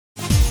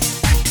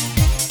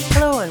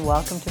and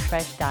welcome to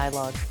Fresh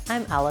Dialogues.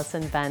 I'm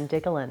Alison van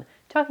Diggelen,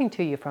 talking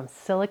to you from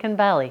Silicon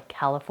Valley,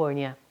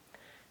 California.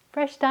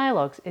 Fresh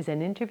Dialogues is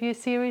an interview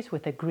series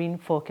with a green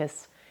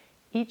focus.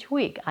 Each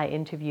week I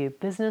interview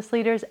business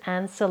leaders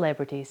and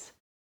celebrities.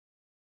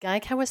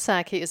 Guy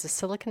Kawasaki is a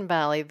Silicon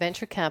Valley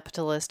venture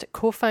capitalist,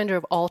 co-founder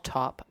of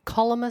AllTop,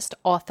 columnist,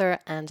 author,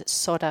 and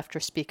sought-after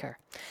speaker,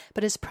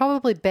 but is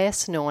probably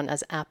best known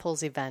as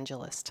Apple's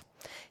evangelist.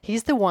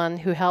 He's the one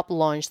who helped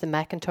launch the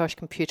Macintosh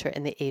computer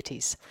in the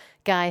 80s.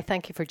 Guy,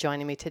 thank you for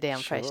joining me today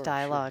on Fresh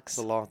Dialogues. It's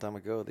a long time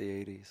ago, the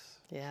 80s.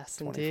 Yes,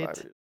 indeed.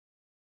 Years.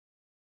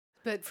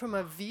 But from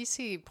a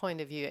VC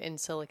point of view in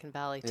Silicon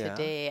Valley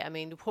today, I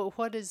mean,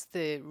 what is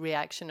the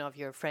reaction of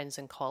your friends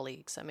and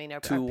colleagues? I mean,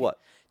 what?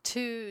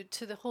 To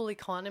the whole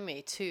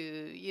economy, to,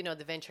 you know,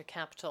 the venture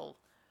capital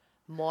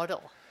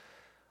model.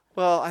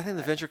 Well, I think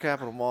the venture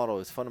capital model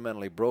is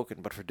fundamentally broken,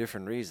 but for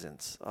different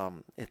reasons.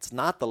 It's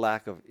not the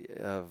lack of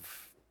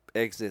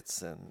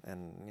exits and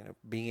you know,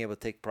 being able to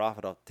take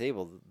profit off the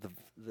table.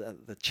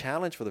 The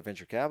challenge for the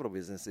venture capital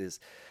business is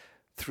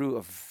through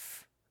a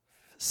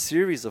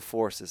series of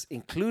forces,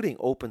 including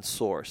open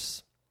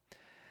source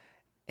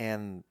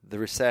and the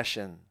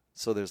recession.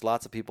 So there's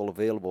lots of people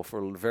available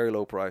for very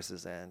low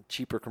prices and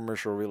cheaper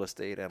commercial real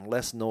estate and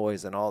less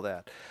noise and all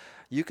that.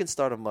 You can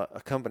start a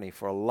company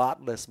for a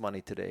lot less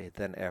money today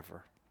than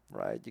ever,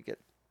 right? You get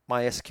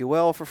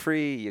MySQL for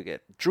free, you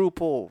get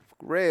Drupal,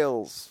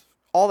 Rails,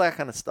 all that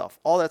kind of stuff.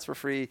 All that's for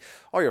free.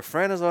 All your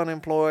friend is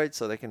unemployed,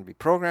 so they can be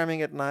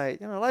programming at night.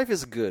 You know, life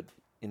is good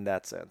in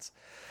that sense.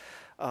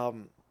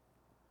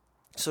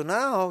 So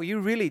now you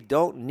really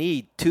don't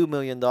need $2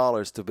 million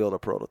to build a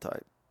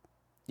prototype.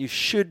 You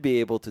should be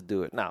able to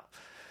do it now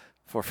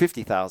for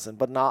 $50,000.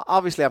 But now,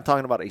 obviously, I'm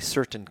talking about a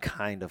certain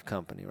kind of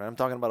company, right? I'm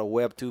talking about a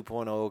Web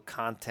 2.0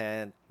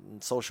 content,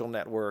 social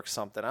network,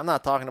 something. I'm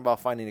not talking about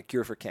finding a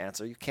cure for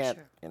cancer. You can't,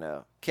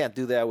 can't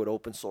do that with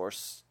open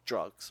source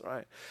drugs,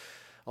 right?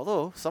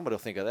 Although somebody will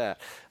think of that.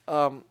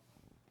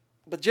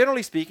 But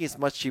generally speaking, it's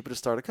much cheaper to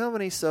start a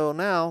company. So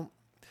now,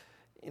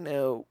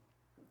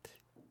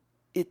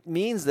 it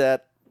means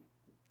that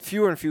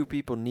fewer and fewer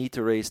people need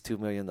to raise $2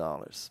 million.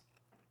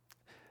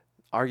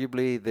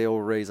 Arguably, they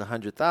will raise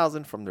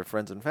 $100,000 from their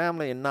friends and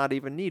family and not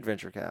even need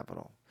venture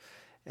capital.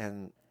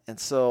 And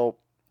so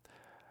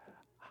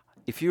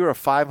if you're a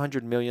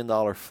 $500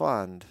 million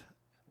fund,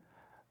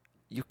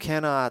 you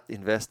cannot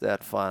invest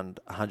that fund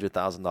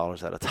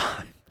 $100,000 at a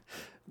time.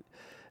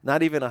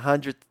 Not even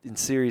 $100 in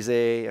Series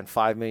A and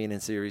 $5 million in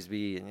Series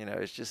B. And,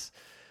 it's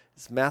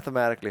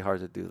mathematically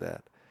hard to do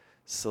that.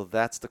 So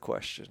that's the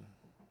question.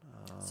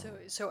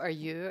 So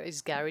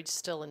is Garage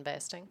still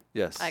investing?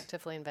 Yes.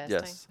 Actively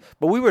investing? Yes.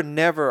 But we were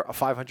never a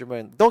 $500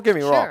 million. Don't get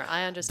me wrong. Sure,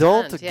 I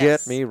understand. Don't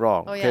get me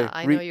wrong. Oh, yeah.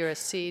 I know you're a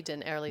seed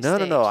and early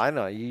stage. No. I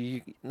know.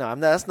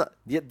 That's not.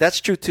 Yeah, that's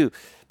true, too.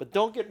 But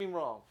don't get me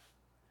wrong.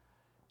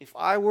 If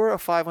I were a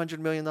 $500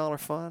 million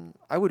fund,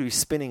 I would be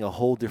spinning a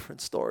whole different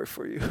story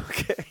for you.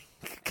 Okay?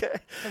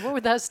 And what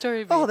would that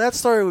story be? Oh, that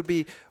story would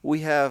be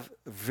we have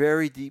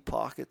very deep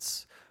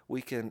pockets.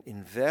 We can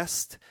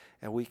invest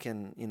and we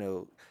can,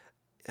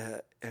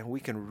 and we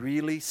can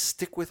really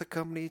stick with a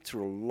company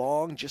through a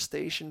long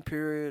gestation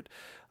period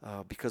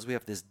because we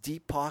have this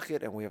deep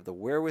pocket and we have the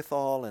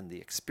wherewithal and the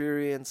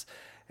experience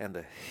and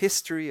the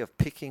history of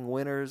picking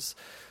winners.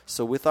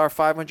 So with our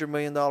 $500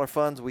 million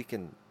funds, we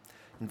can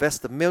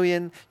invest $1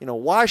 million.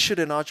 Why should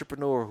an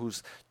entrepreneur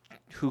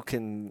who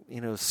can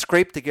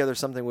scrape together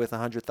something with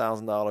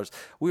 $100,000?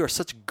 We are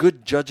such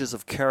good judges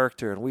of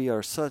character, and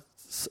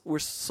we're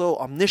so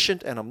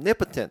omniscient and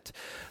omnipotent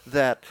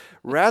that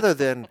rather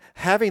than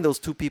having those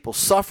two people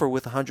suffer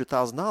with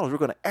 $100,000, we're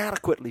going to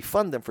adequately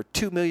fund them for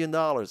 $2 million,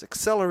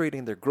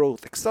 accelerating their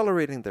growth,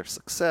 accelerating their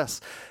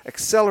success,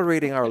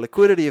 accelerating our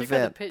liquidity event.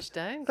 You've got the pitch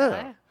down,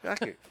 Guy.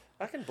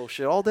 I can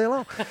bullshit all day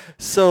long.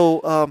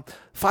 So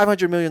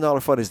 $500 million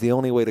fund is the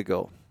only way to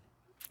go.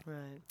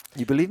 Right.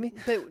 You believe me?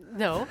 But,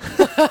 no.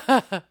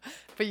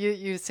 But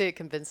you say it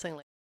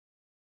convincingly.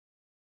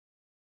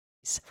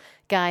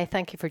 Guy,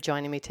 thank you for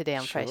joining me today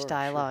on Fresh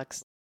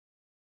Dialogues.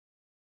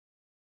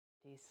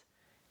 Sure.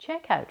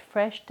 Check out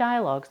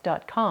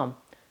freshdialogues.com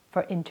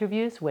for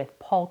interviews with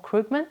Paul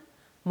Krugman,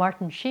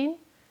 Martin Sheen,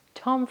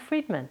 Tom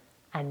Friedman,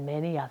 and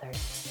many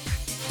others.